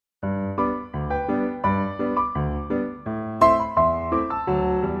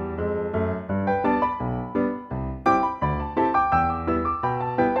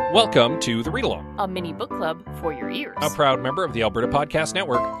Welcome to The Read Along, a mini book club for your ears. a proud member of the Alberta Podcast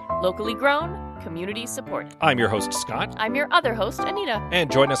Network. Locally grown, community supported. I'm your host, Scott. I'm your other host, Anita.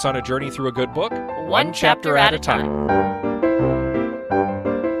 And join us on a journey through a good book, One chapter at a time.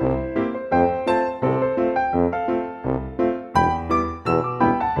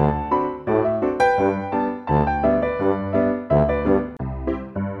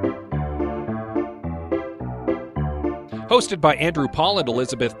 Hosted by Andrew Paul and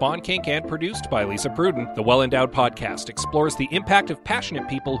Elizabeth Bonkink and produced by Lisa Pruden, the Well Endowed Podcast explores the impact of passionate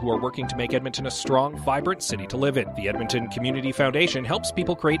people who are working to make Edmonton a strong, vibrant city to live in. The Edmonton Community Foundation helps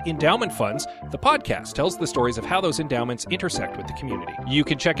people create endowment funds. The podcast tells the stories of how those endowments intersect with the community. You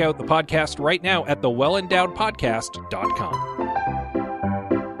can check out the podcast right now at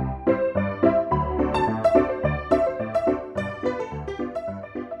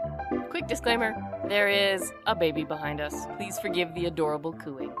thewellendowedpodcast.com. Quick disclaimer, there is a baby behind us. Please forgive the adorable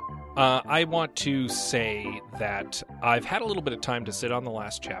cooing. I want to say that I've had a little bit of time to sit on the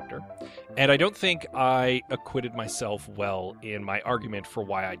last chapter, and I don't think I acquitted myself well in my argument for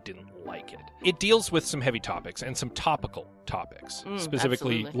why I didn't like it. It deals with some heavy topics and some topical topics,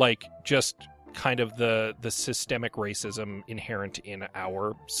 specifically absolutely. like just kind of the systemic racism inherent in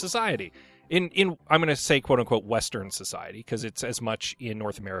our society. In I'm going to say quote unquote Western society because it's as much in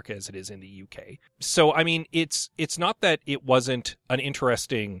North America as it is in the UK. So I mean it's not that it wasn't an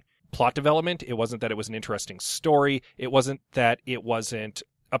interesting plot development, it wasn't that it was an interesting story, it wasn't that it wasn't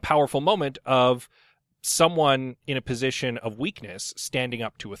a powerful moment of someone in a position of weakness standing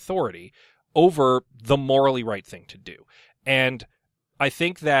up to authority over the morally right thing to do. And I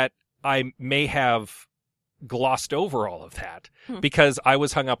think that I may have glossed over all of that because I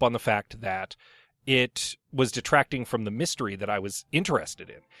was hung up on the fact that it was detracting from the mystery that I was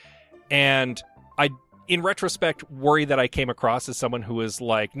interested in. And I, in retrospect, worry that I came across as someone who is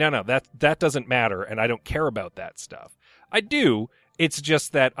like, no, that doesn't matter and I don't care about that stuff. I do. It's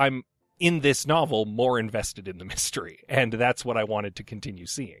just that I'm, in this novel, more invested in the mystery. And that's what I wanted to continue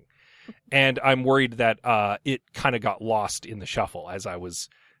seeing. And I'm worried that it kind of got lost in the shuffle as I was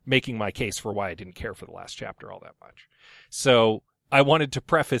making my case for why I didn't care for the last chapter all that much. So I wanted to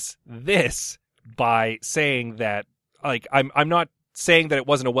preface this by saying that, like, I'm not saying that it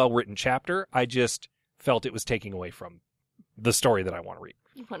wasn't a well-written chapter. I just felt it was taking away from the story that I want to read.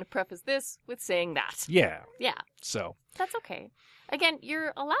 You want to preface this with saying that. Yeah. Yeah. So. That's okay. Again,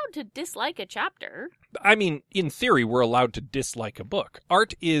 you're allowed to dislike a chapter. I mean, in theory, we're allowed to dislike a book.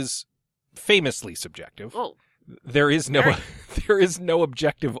 Art is famously subjective. Oh. There is no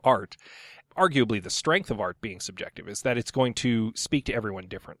objective art. Arguably, the strength of art being subjective is that it's going to speak to everyone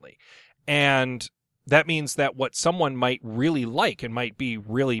differently. And that means that what someone might really like and might be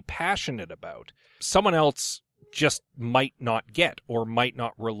really passionate about, someone else just might not get or might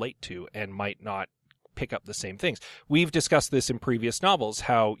not relate to and might not pick up the same things. We've discussed this in previous novels,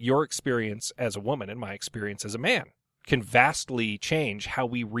 how your experience as a woman and my experience as a man can vastly change how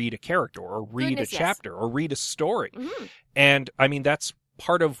we read a character or read a chapter or read a story. Mm-hmm. And I mean, that's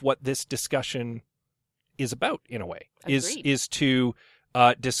part of what this discussion is about in a way, is to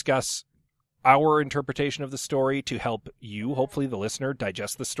discuss our interpretation of the story to help you, hopefully the listener,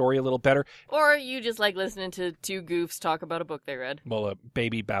 digest the story a little better. Or you just like listening to two goofs talk about a book they read. Well, a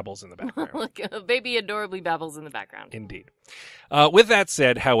baby babbles in the background. Like a baby adorably babbles in the background. Indeed. With that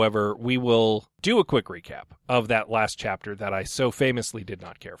said, however, we will do a quick recap of that last chapter that I so famously did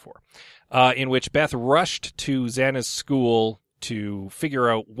not care for, in which Beth rushed to Xana's school to figure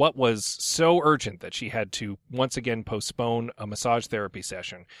out what was so urgent that she had to once again postpone a massage therapy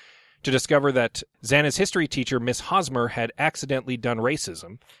session, to discover that Xana's history teacher, Miss Hosmer, had accidentally done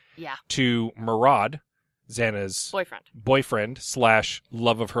racism to Murad, Xana's boyfriend /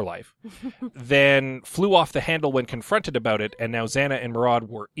 love of her life, then flew off the handle when confronted about it, and now Xana and Murad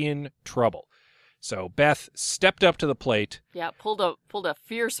were in trouble. So Beth stepped up to the plate. Yeah, pulled a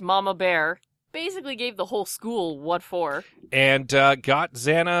fierce mama bear, basically gave the whole school what for. And got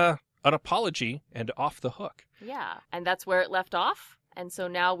Xana an apology and off the hook. Yeah, and that's where it left off. And so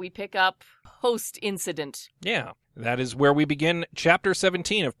now we pick up post-incident. Yeah, that is where we begin Chapter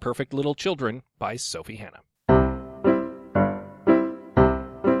 17 of Perfect Little Children by Sophie Hannah.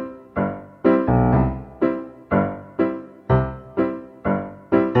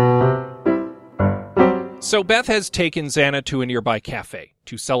 So Beth has taken Xana to a nearby cafe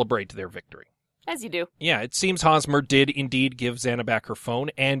to celebrate their victory. As you do. Yeah, it seems Hosmer did indeed give Xana back her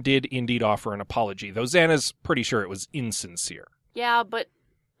phone and did indeed offer an apology, though Xana's pretty sure it was insincere. Yeah, but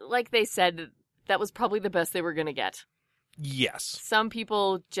like they said, that was probably the best they were going to get. Yes. Some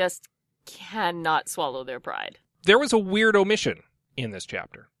people just cannot swallow their pride. There was a weird omission in this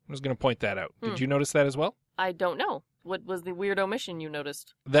chapter. I was going to point that out. Did you notice that as well? I don't know. What was the weird omission you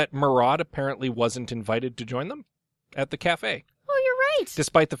noticed? That Murad apparently wasn't invited to join them at the cafe. Oh, you're right.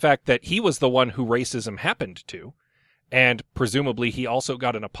 Despite the fact that he was the one who racism happened to, and presumably he also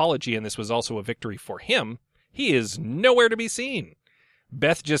got an apology and this was also a victory for him, he is nowhere to be seen.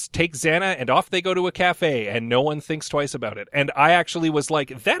 Beth just takes Xana and off they go to a cafe and no one thinks twice about it. And I actually was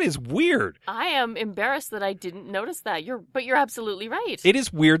like, that is weird. I am embarrassed that I didn't notice that. But you're absolutely right. It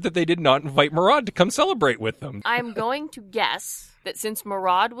is weird that they did not invite Murad to come celebrate with them. I'm going to guess that since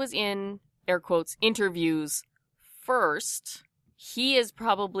Murad was in, air quotes, interviews first, he is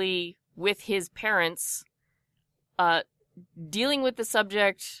probably with his parents dealing with the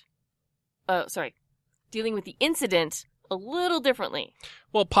subject, dealing with the incident a little differently.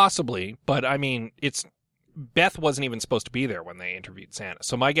 Well, possibly, but I mean, Beth wasn't even supposed to be there when they interviewed Xana.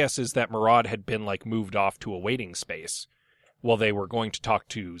 So my guess is that Murad had been moved off to a waiting space while they were going to talk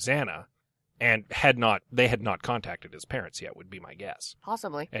to Xana, and they had not contacted his parents yet, would be my guess.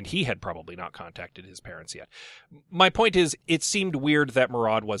 Possibly. And he had probably not contacted his parents yet. My point is, it seemed weird that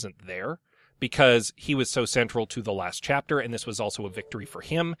Murad wasn't there, because he was so central to the last chapter, and this was also a victory for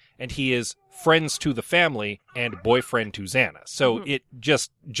him, and he is friends to the family and boyfriend to Xana. So it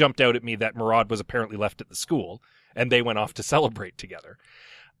just jumped out at me that Murad was apparently left at the school, and they went off to celebrate together.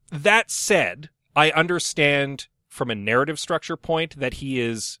 That said, I understand from a narrative structure point that he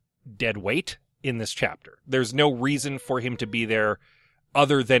is dead weight in this chapter. There's no reason for him to be there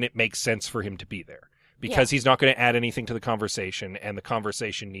other than it makes sense for him to be there. Because he's not going to add anything to the conversation, and the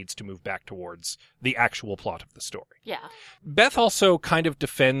conversation needs to move back towards the actual plot of the story. Yeah. Beth also kind of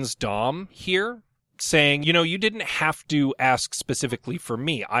defends Dom here, saying, you didn't have to ask specifically for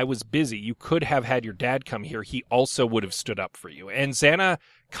me. I was busy. You could have had your dad come here. He also would have stood up for you. And Xana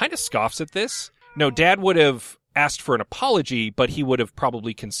kind of scoffs at this. No, Dad would have asked for an apology, but he would have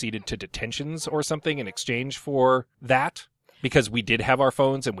probably conceded to detentions or something in exchange for that. Because we did have our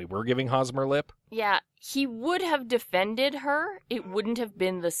phones and we were giving Hosmer lip. Yeah, he would have defended her. It wouldn't have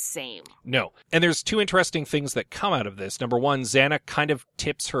been the same. No. And there's two interesting things that come out of this. Number one, Xana kind of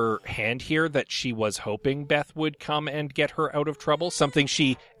tips her hand here that she was hoping Beth would come and get her out of trouble, something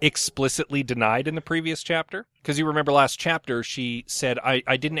she explicitly denied in the previous chapter. Because you remember last chapter, she said,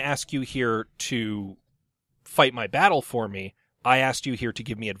 I didn't ask you here to fight my battle for me. I asked you here to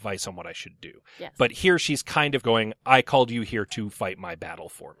give me advice on what I should do. Yes. But here she's kind of going, I called you here to fight my battle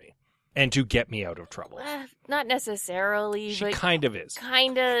for me and to get me out of trouble. Not necessarily. She but kind of is.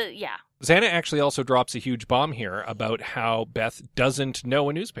 Kind of, yeah. Xana actually also drops a huge bomb here about how Beth doesn't know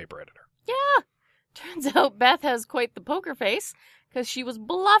a newspaper editor. Yeah. Turns out Beth has quite the poker face because she was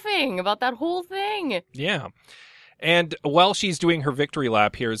bluffing about that whole thing. Yeah. And while she's doing her victory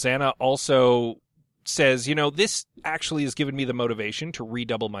lap here, Xana also says, this actually has given me the motivation to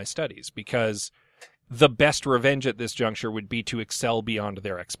redouble my studies because the best revenge at this juncture would be to excel beyond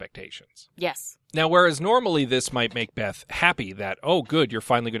their expectations. Yes. Now, whereas normally this might make Beth happy that, oh, good, you're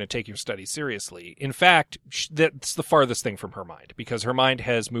finally going to take your studies seriously. In fact, that's the farthest thing from her mind because her mind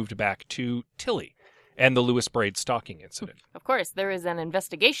has moved back to Tilly and the Lewis Braid stalking incident. Of course, there is an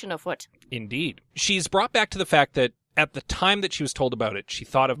investigation afoot. Indeed. She's brought back to the fact that at the time that she was told about it, she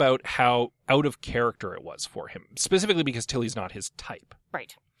thought about how out of character it was for him, specifically because Tilly's not his type.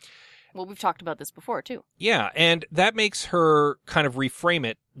 Right. Well, we've talked about this before, too. Yeah, and that makes her kind of reframe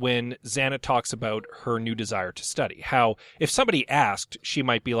it when Xana talks about her new desire to study. How, if somebody asked, she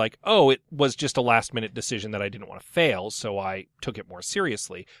might be like, oh, it was just a last-minute decision that I didn't want to fail, so I took it more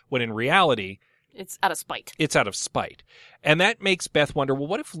seriously, when in reality, it's out of spite. It's out of spite. And that makes Beth wonder, well,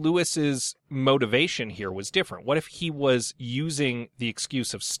 what if Lewis's motivation here was different? What if he was using the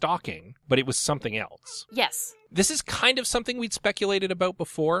excuse of stalking, but it was something else? Yes. This is kind of something we'd speculated about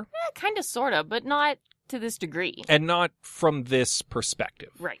before. Kind of, sort of, but not to this degree. And not from this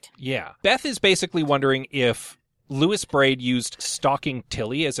perspective. Right. Yeah. Beth is basically wondering if Lewis Braid used stalking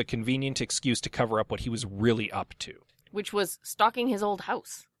Tilly as a convenient excuse to cover up what he was really up to. Which was stalking his old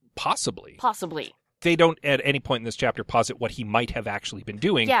house. Possibly. They don't at any point in this chapter posit what he might have actually been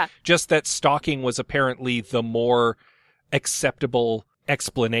doing. Yeah. Just that stalking was apparently the more acceptable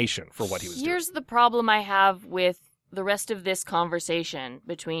explanation for what he was doing. Here's the problem I have with the rest of this conversation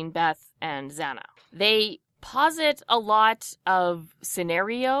between Beth and Xana. They posit a lot of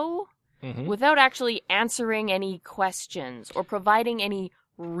scenario without actually answering any questions or providing any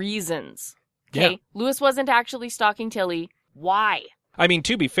reasons. Okay? Yeah. Lewis wasn't actually stalking Tilly. Why? I mean,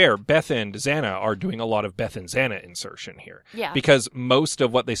 to be fair, Beth and Xana are doing a lot of Beth and Xana insertion here. Yeah. Because most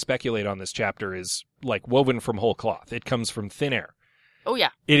of what they speculate on this chapter is woven from whole cloth. It comes from thin air. Oh, yeah.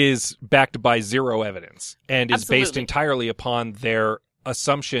 It is backed by zero evidence and is Absolutely. based entirely upon their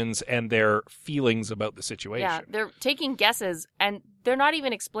assumptions and their feelings about the situation. Yeah, they're taking guesses, and they're not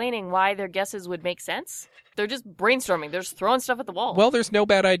even explaining why their guesses would make sense. They're just brainstorming. They're just throwing stuff at the wall. Well, there's no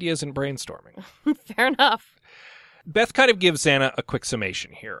bad ideas in brainstorming. Fair enough. Beth kind of gives Xana a quick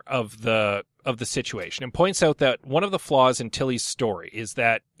summation here of the situation and points out that one of the flaws in Tilly's story is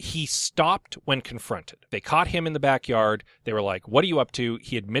that he stopped when confronted. They caught him in the backyard. They were like, "What are you up to?"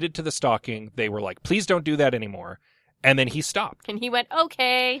 He admitted to the stalking. They were like, "Please don't do that anymore." And then he stopped. And he went,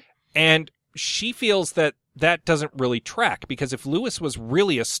 okay. And she feels that that doesn't really track, because if Lewis was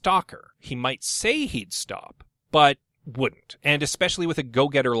really a stalker, he might say he'd stop, but wouldn't. And especially with a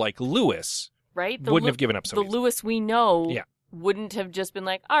go-getter like Lewis, right? Wouldn't have given up so The easily. Lewis we know Yeah. wouldn't have just been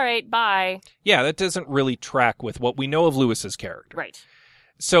like, all right, bye. Yeah, that doesn't really track with what we know of Lewis's character. Right.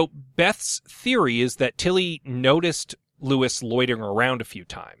 So Beth's theory is that Tilly noticed Lewis loitering around a few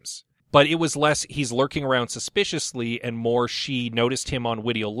times, but it was less he's lurking around suspiciously and more she noticed him on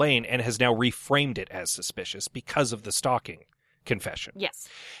Whittiel Lane and has now reframed it as suspicious because of the stalking confession. Yes.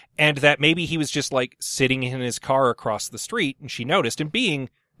 And that maybe he was just like sitting in his car across the street and she noticed, and being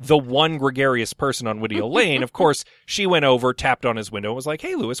the one gregarious person on Whittiel Lane, of course, she went over, tapped on his window, and was like,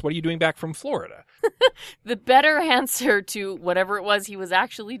 "Hey, Lewis, what are you doing back from Florida?" The better answer to whatever it was he was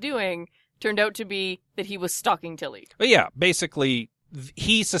actually doing turned out to be that he was stalking Tilly. But yeah, basically,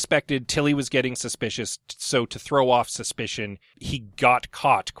 he suspected Tilly was getting suspicious, so to throw off suspicion, he got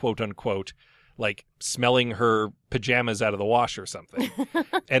caught, quote unquote, like smelling her pajamas out of the wash or something.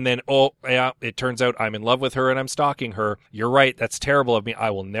 And then, oh, yeah, it turns out I'm in love with her and I'm stalking her. You're right, that's terrible of me. I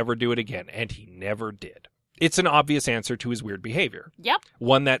will never do it again. And he never did. It's an obvious answer to his weird behavior. Yep.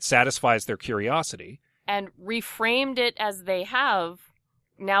 One that satisfies their curiosity. And reframed it as they have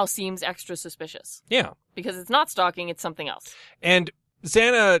now seems extra suspicious. Yeah. Because it's not stalking, it's something else. And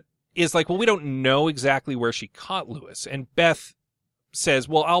Xana is like, well, we don't know exactly where she caught Lewis. And Beth says,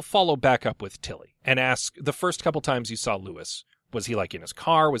 well, I'll follow back up with Tilly and ask, the first couple times you saw Lewis, was he like in his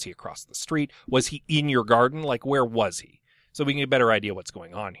car? Was he across the street? Was he in your garden? Like, where was he? So we can get a better idea what's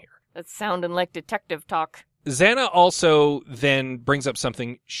going on here. That's sounding like detective talk. Xana also then brings up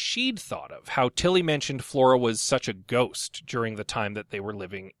something she'd thought of, how Tilly mentioned Flora was such a ghost during the time that they were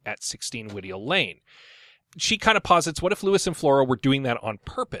living at 16 Whittiel Lane. She kind of posits, what if Lewis and Flora were doing that on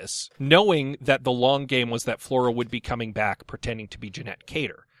purpose, knowing that the long game was that Flora would be coming back pretending to be Jeanette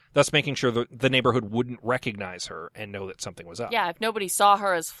Cater, thus making sure the neighborhood wouldn't recognize her and know that something was up. Yeah, if nobody saw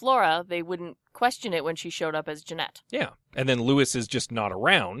her as Flora, they wouldn't question it when she showed up as Jeanette. Yeah, and then Lewis is just not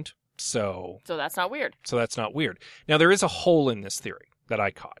around, so that's not weird. So that's not weird. Now, there is a hole in this theory that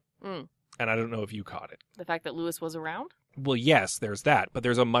I caught, and I don't know if you caught it. The fact that Lewis was around? Well, yes, there's that, but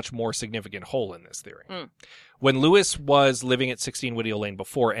there's a much more significant hole in this theory. When Lewis was living at 16 Whittiel Lane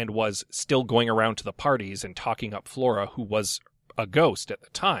before and was still going around to the parties and talking up Flora, who was a ghost at the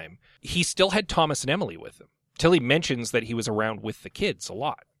time, he still had Thomas and Emily with him. Tilly mentions that he was around with the kids a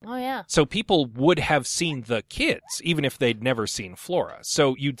lot. Oh, yeah. So people would have seen the kids, even if they'd never seen Flora.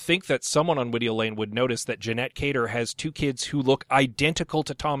 So you'd think that someone on Whittiel Lane would notice that Jeanette Cater has two kids who look identical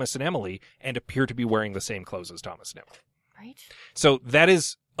to Thomas and Emily and appear to be wearing the same clothes as Thomas and Emily. Right. So that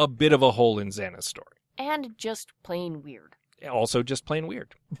is a bit of a hole in Xana's story. And just plain weird. Also just plain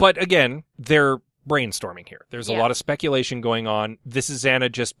weird. But again, they're brainstorming here. There's a lot of speculation going on. This is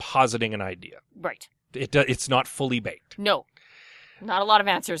Xana just positing an idea. Right. It's not fully baked. No. Not a lot of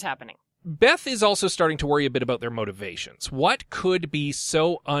answers happening. Beth is also starting to worry a bit about their motivations. What could be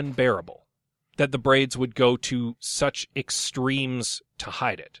so unbearable that the Braids would go to such extremes to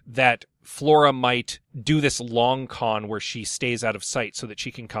hide it? That Flora might do this long con where she stays out of sight so that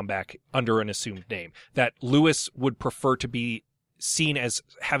she can come back under an assumed name. That Lewis would prefer to be seen as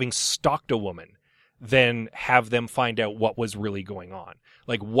having stalked a woman than have them find out what was really going on.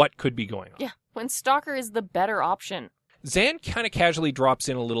 Like, what could be going on? Yeah, when stalker is the better option. Zan kind of casually drops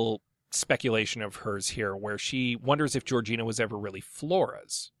in a little speculation of hers here where she wonders if Georgina was ever really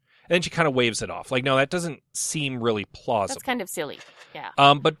Flora's. And then she kind of waves it off. Like, no, that doesn't seem really plausible. That's kind of silly. Yeah.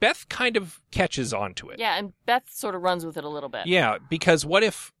 But Beth kind of catches on to it. Yeah, and Beth sort of runs with it a little bit. Yeah, because what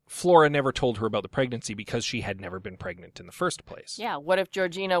if Flora never told her about the pregnancy because she had never been pregnant in the first place? Yeah, what if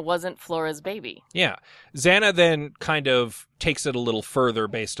Georgina wasn't Flora's baby? Yeah. Xana then kind of takes it a little further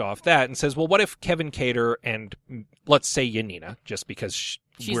based off that and says, well, what if Kevin Cater and, let's say, Yanina, just because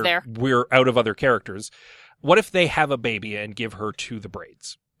we're out of other characters, what if they have a baby and give her to the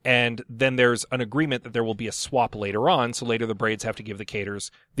Braids? And then there's an agreement that there will be a swap later on, so later the Braids have to give the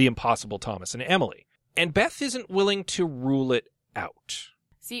Caters the impossible Thomas and Emily. And Beth isn't willing to rule it out.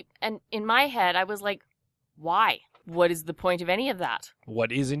 See, and in my head, I was like, why? What is the point of any of that?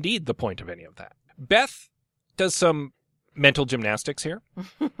 What is indeed the point of any of that? Beth does some mental gymnastics here.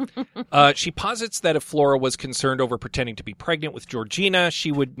 She posits that if Flora was concerned over pretending to be pregnant with Georgina,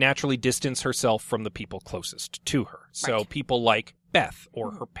 she would naturally distance herself from the people closest to her. So Right. people like Beth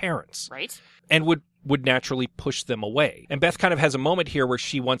or her parents. Right? And would naturally push them away. And Beth kind of has a moment here where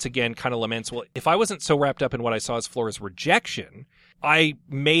she once again kind of laments, well, if I wasn't so wrapped up in what I saw as Flora's rejection, I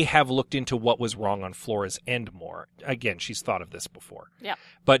may have looked into what was wrong on Flora's end more. Again, she's thought of this before. Yeah.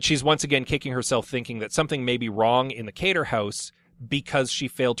 But she's once again kicking herself thinking that something may be wrong in the Cater house because she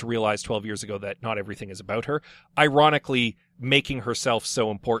failed to realize 12 years ago that not everything is about her. Ironically, making herself so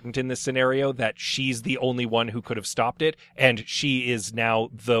important in this scenario that she's the only one who could have stopped it, and she is now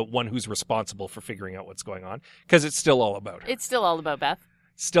the one who's responsible for figuring out what's going on, because it's still all about her. It's still all about Beth.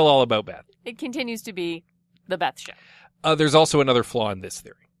 Still all about Beth. It continues to be the Beth show. There's also another flaw in this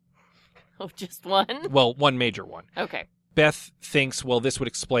theory. Oh, just one? Well, one major one. Okay. Beth thinks, well, this would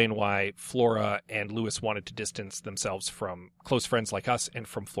explain why Flora and Lewis wanted to distance themselves from close friends like us and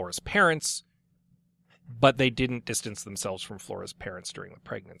from Flora's parents, but they didn't distance themselves from Flora's parents during the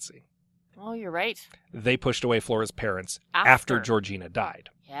pregnancy. Oh, you're right. They pushed away Flora's parents after Georgina died.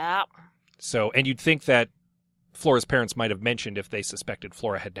 Yeah. So, and you'd think that Flora's parents might have mentioned if they suspected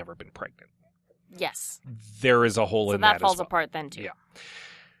Flora had never been pregnant. Yes. There is a hole So in that that falls as well. apart then, too. Yeah.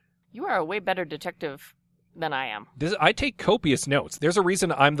 You are a way better detective than I am. I take copious notes. There's a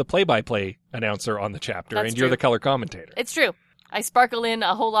reason I'm the play-by-play announcer on the chapter, That's and you're true. the color commentator. It's true. I sparkle in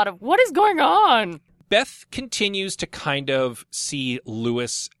a whole lot of, what is going on? Beth continues to kind of see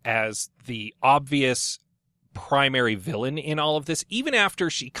Lewis as the obvious primary villain in all of this, even after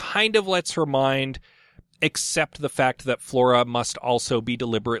she kind of lets her mind accept the fact that Flora must also be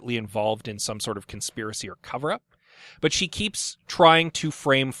deliberately involved in some sort of conspiracy or cover-up. But she keeps trying to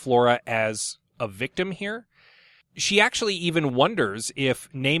frame Flora as a victim here. She actually even wonders if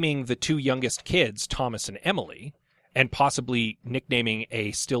naming the two youngest kids, Thomas and Emily, and possibly nicknaming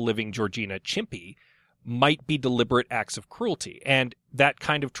a still-living Georgina Chimpy, might be deliberate acts of cruelty. And that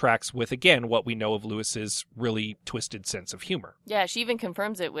kind of tracks with, again, what we know of Lewis's really twisted sense of humor. Yeah, she even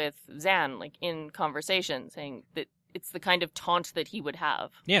confirms it with Zan, like in conversation, saying that it's the kind of taunt that he would have.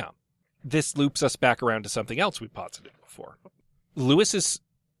 Yeah. This loops us back around to something else we posited before. Lewis is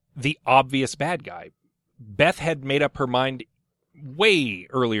the obvious bad guy. Beth had made up her mind way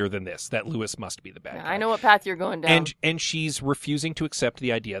earlier than this that Lewis must be the bad guy. I know what path you're going down. And she's refusing to accept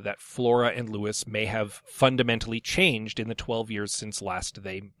the idea that Flora and Lewis may have fundamentally changed in the 12 years since last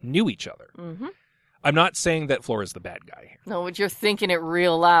they knew each other. Mm-hmm. I'm not saying that Flora's the bad guy here. No, but you're thinking it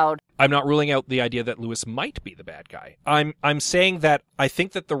real loud. I'm not ruling out the idea that Lewis might be the bad guy. I'm saying that I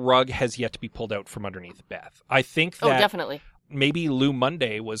think that the rug has yet to be pulled out from underneath Beth. I think that Definitely. maybe Lou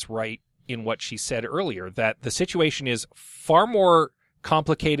Monday was right in what she said earlier, that the situation is far more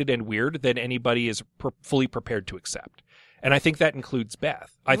complicated and weird than anybody is fully prepared to accept. And I think that includes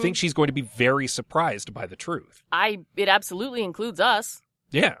Beth. I think she's going to be very surprised by the truth. It absolutely includes us,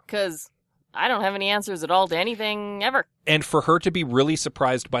 Yeah. because I don't have any answers at all to anything ever. And for her to be really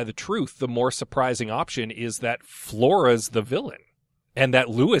surprised by the truth, the more surprising option is that Flora's the villain. And that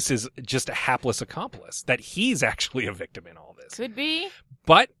Lewis is just a hapless accomplice. That he's actually a victim in all this. Could be.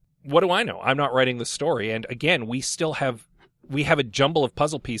 But what do I know? I'm not writing the story. And again, we have a jumble of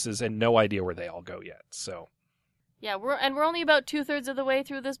puzzle pieces and no idea where they all go yet. So Yeah, we're only about 2/3 of the way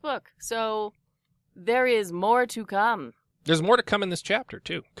through this book. So there is more to come. there's more to come in this chapter,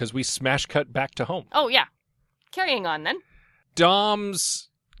 too, because we smash cut back to home. Oh, yeah. Carrying on, then. Dom's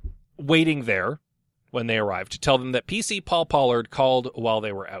waiting there when they arrive to tell them that PC Paul Pollard called while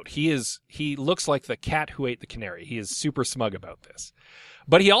they were out. He looks like the cat who ate the canary. He is super smug about this.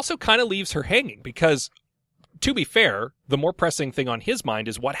 But he also kind of leaves her hanging because, to be fair, the more pressing thing on his mind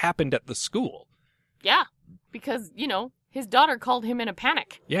is what happened at the school. Yeah, because, his daughter called him in a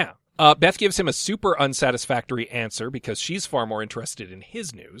panic. Yeah. Beth gives him a super unsatisfactory answer because she's far more interested in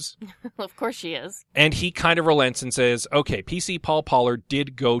his news. Of course she is. And he kind of relents and says, okay, PC Paul Pollard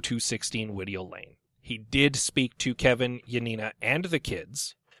did go to 16 Whittiel Lane. He did speak to Kevin, Yanina, and the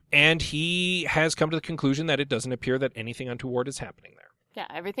kids. And he has come to the conclusion that it doesn't appear that anything untoward is happening there. Yeah,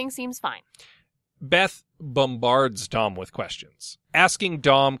 everything seems fine. Beth bombards Dom with questions, asking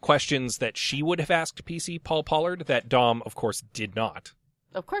Dom questions that she would have asked PC Paul Pollard that Dom, of course, did not.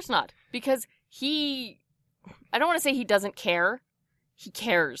 Of course not. Because I don't want to say he doesn't care. He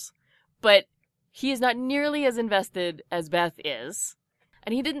cares. But he is not nearly as invested as Beth is.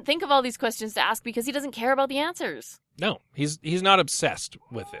 And he didn't think of all these questions to ask because he doesn't care about the answers. No, he's not obsessed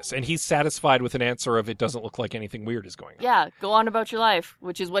with this. And he's satisfied with an answer of it doesn't look like anything weird is going on. Yeah, go on about your life,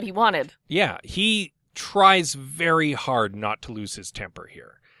 which is what he wanted. Yeah, he tries very hard not to lose his temper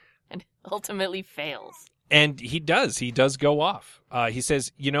here. And ultimately fails. And he does go off. He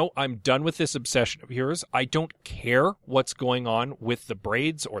says, I'm done with this obsession of yours. I don't care what's going on with the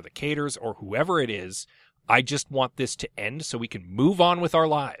Braids or the Caters or whoever it is. I just want this to end so we can move on with our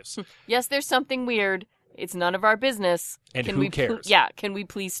lives. Yes, there's something weird. It's none of our business. And who cares? Can we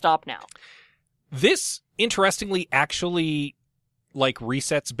please stop now? This, interestingly, actually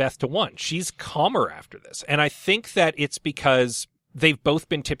resets Beth to 1. She's calmer after this. And I think that it's because they've both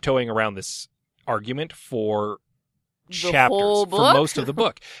been tiptoeing around this argument for chapters, for most of the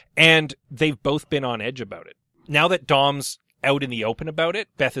book. And they've both been on edge about it. Now that Dom's out in the open about it,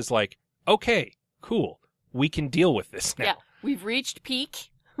 Beth is like, okay, cool. We can deal with this now. Yeah, we've reached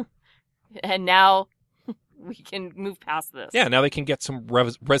peak, and now we can move past this. Yeah, now they can get some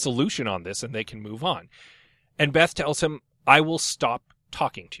resolution on this, and they can move on. And Beth tells him, I will stop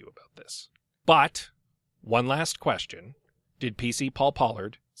talking to you about this. But, one last question. Did PC Paul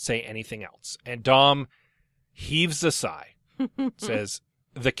Pollard say anything else? And Dom heaves a sigh, says,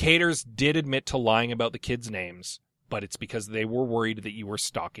 the Caters did admit to lying about the kids' names, but it's because they were worried that you were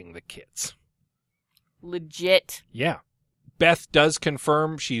stalking the kids. Legit. Yeah. Beth does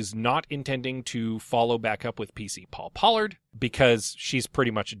confirm she's not intending to follow back up with PC Paul Pollard because she's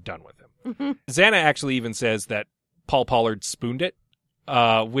pretty much done with him. Xana actually even says that Paul Pollard spooned it,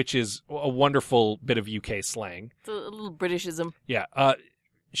 which is a wonderful bit of UK slang. It's a little Britishism. Yeah.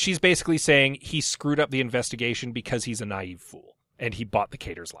 She's basically saying he screwed up the investigation because he's a naive fool and he bought the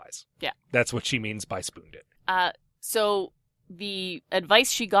Caters' lies. Yeah. That's what she means by spooned it. So the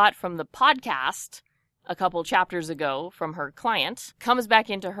advice she got from the podcast a couple chapters ago from her client comes back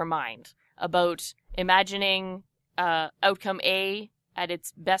into her mind about imagining outcome A at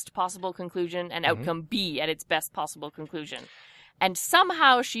its best possible conclusion and outcome B at its best possible conclusion. And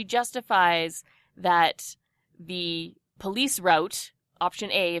somehow she justifies that the police route,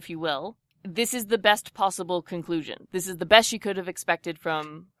 option A, if you will, this is the best possible conclusion. This is the best she could have expected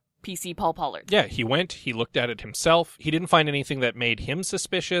from PC Paul Pollard. Yeah, he went, he looked at it himself. He didn't find anything that made him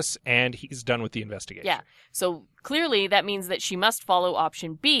suspicious, and he's done with the investigation. Yeah, so clearly that means that she must follow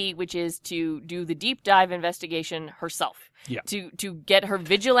option B, which is to do the deep dive investigation herself. Yeah. To get her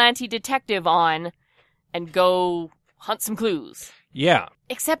vigilante detective on and go hunt some clues. Yeah.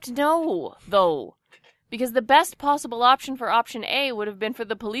 Except no, though. Because the best possible option for option A would have been for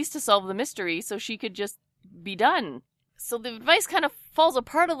the police to solve the mystery so she could just be done. So the advice kind of falls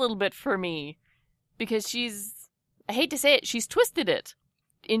apart a little bit for me. Because I hate to say it, she's twisted it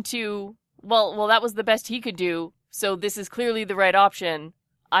into, well, that was the best he could do, so this is clearly the right option.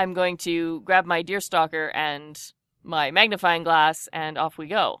 I'm going to grab my deerstalker and my magnifying glass, and off we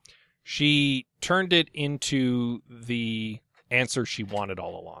go. She turned it into the answer she wanted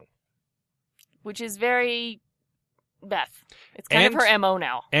all along. Which is very Beth. It's kind of her MO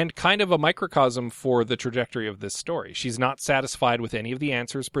now. And kind of a microcosm for the trajectory of this story. She's not satisfied with any of the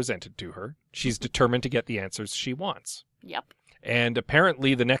answers presented to her. She's determined to get the answers she wants. Yep. And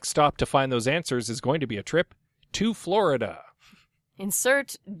apparently the next stop to find those answers is going to be a trip to Florida.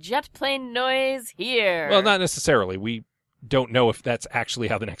 Insert jet plane noise here. Well, not necessarily. We don't know if that's actually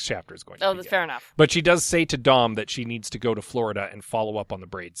how the next chapter is going to be. Oh, that's fair enough. But she does say to Dom that she needs to go to Florida and follow up on the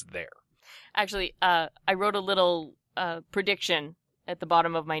Braids there. Actually, I wrote a little prediction at the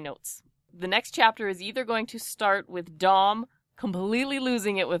bottom of my notes. The next chapter is either going to start with Dom completely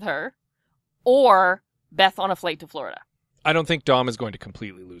losing it with her, or Beth on a flight to Florida. I don't think Dom is going to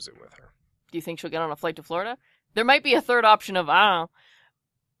completely lose it with her. Do you think she'll get on a flight to Florida? There might be a third option of, I don't know.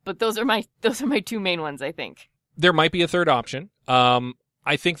 But those are my two main ones, I think. There might be a third option.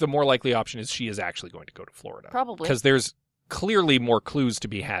 I think the more likely option is she is actually going to go to Florida. Probably. Because there's clearly more clues to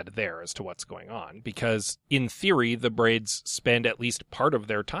be had there as to what's going on. Because in theory, the Braids spend at least part of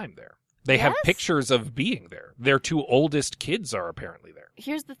their time there. They have pictures of being there. Their two oldest kids are apparently there.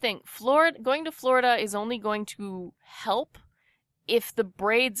 Here's the thing. Going to Florida is only going to help if the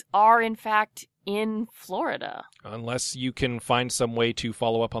Braids are, in fact, in Florida. Unless you can find some way to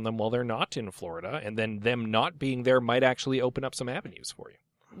follow up on them while they're not in Florida, and then them not being there might actually open up some avenues for you.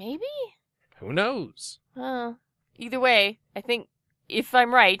 Maybe? Who knows? Either way, I think if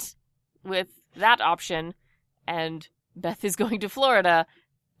I'm right with that option, and Beth is going to Florida,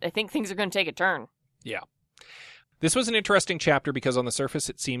 I think things are going to take a turn. Yeah. This was an interesting chapter because on the surface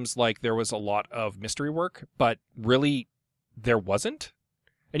it seems like there was a lot of mystery work, but really there wasn't.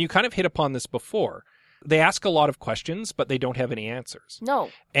 And you kind of hit upon this before. They ask a lot of questions, but they don't have any answers. No.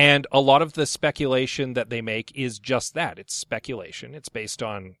 And a lot of the speculation that they make is just that. It's speculation. It's based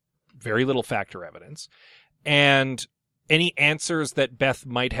on very little fact or evidence. And any answers that Beth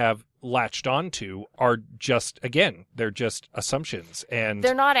might have latched onto are just, again, they're just assumptions and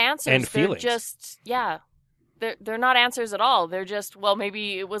they're not answers. And feelings. They're just, they're not answers at all. They're just, well,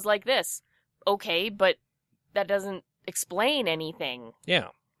 maybe it was like this. Okay, but that doesn't explain anything. Yeah.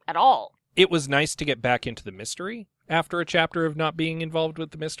 At all. It was nice to get back into the mystery after a chapter of not being involved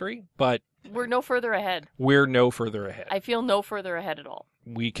with the mystery, but we're no further ahead. We're no further ahead. I feel no further ahead at all.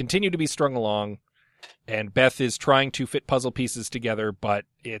 We continue to be strung along, and Beth is trying to fit puzzle pieces together, but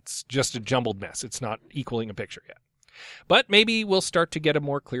it's just a jumbled mess. It's not equaling a picture yet. But maybe we'll start to get a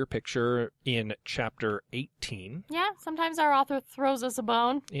more clear picture in chapter 18. Yeah, sometimes our author throws us a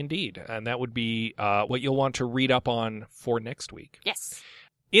bone. Indeed, and that would be what you'll want to read up on for next week. Yes.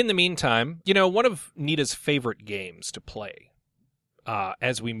 In the meantime, one of Nita's favorite games to play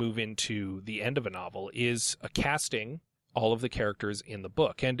as we move into the end of a novel is casting all of the characters in the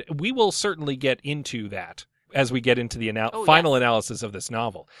book. And we will certainly get into that as we get into the final analysis of this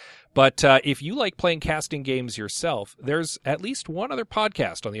novel. But if you like playing casting games yourself, there's at least one other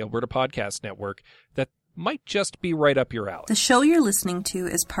podcast on the Alberta Podcast Network that might just be right up your alley. The show you're listening to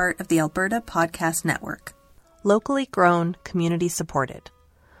is part of the Alberta Podcast Network. Locally grown, community supported.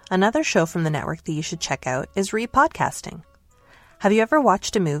 Another show from the network that you should check out is Repodcasting. Have you ever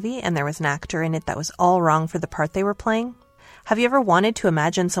watched a movie and there was an actor in it that was all wrong for the part they were playing? Have you ever wanted to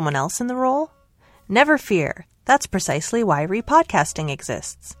imagine someone else in the role? Never fear. That's precisely why Repodcasting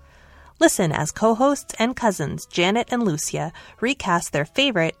exists. Listen as co-hosts and cousins Janet and Lucia recast their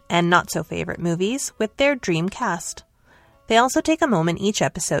favorite and not-so-favorite movies with their dream cast. They also take a moment each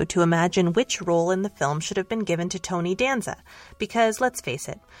episode to imagine which role in the film should have been given to Tony Danza, because, let's face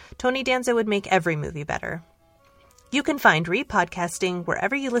it, Tony Danza would make every movie better. You can find Repodcasting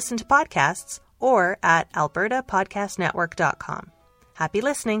wherever you listen to podcasts or at albertapodcastnetwork.com. Happy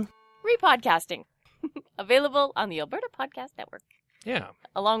listening! Repodcasting. Available on the Alberta Podcast Network. Yeah.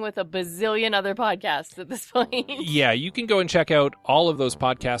 Along with a bazillion other podcasts at this point. Yeah, you can go and check out all of those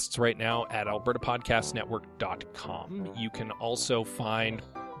podcasts right now at albertapodcastnetwork.com. You can also find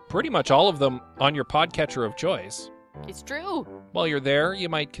pretty much all of them on your podcatcher of choice. It's true. While you're there, you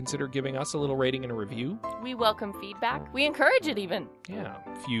might consider giving us a little rating and a review. We welcome feedback. We encourage it even. Yeah.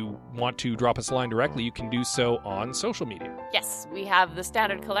 If you want to drop us a line directly, you can do so on social media. Yes, we have the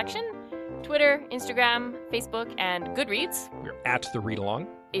Standard Collection, Twitter, Instagram, Facebook, and Goodreads. We're at The Read Along.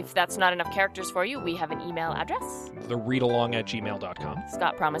 If that's not enough characters for you, we have an email address. thereadalong@gmail.com.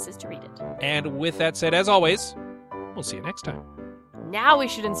 Scott promises to read it. And with that said, as always, we'll see you next time. Now we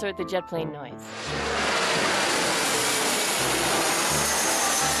should insert the jet plane noise.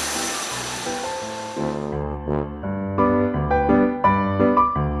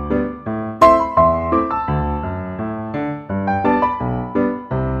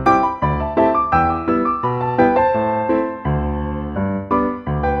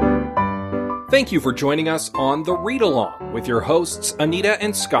 Thank you for joining us on The Read Along with your hosts, Anita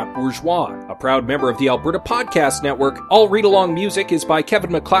and Scott Bourgeois, a proud member of the Alberta Podcast Network. All Read Along music is by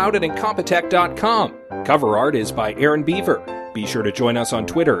Kevin MacLeod at Incompetech.com. Cover art is by Aaron Beaver. Be sure to join us on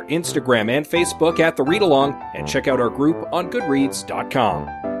Twitter, Instagram, and Facebook at The Read Along, and check out our group on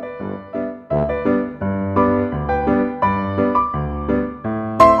Goodreads.com.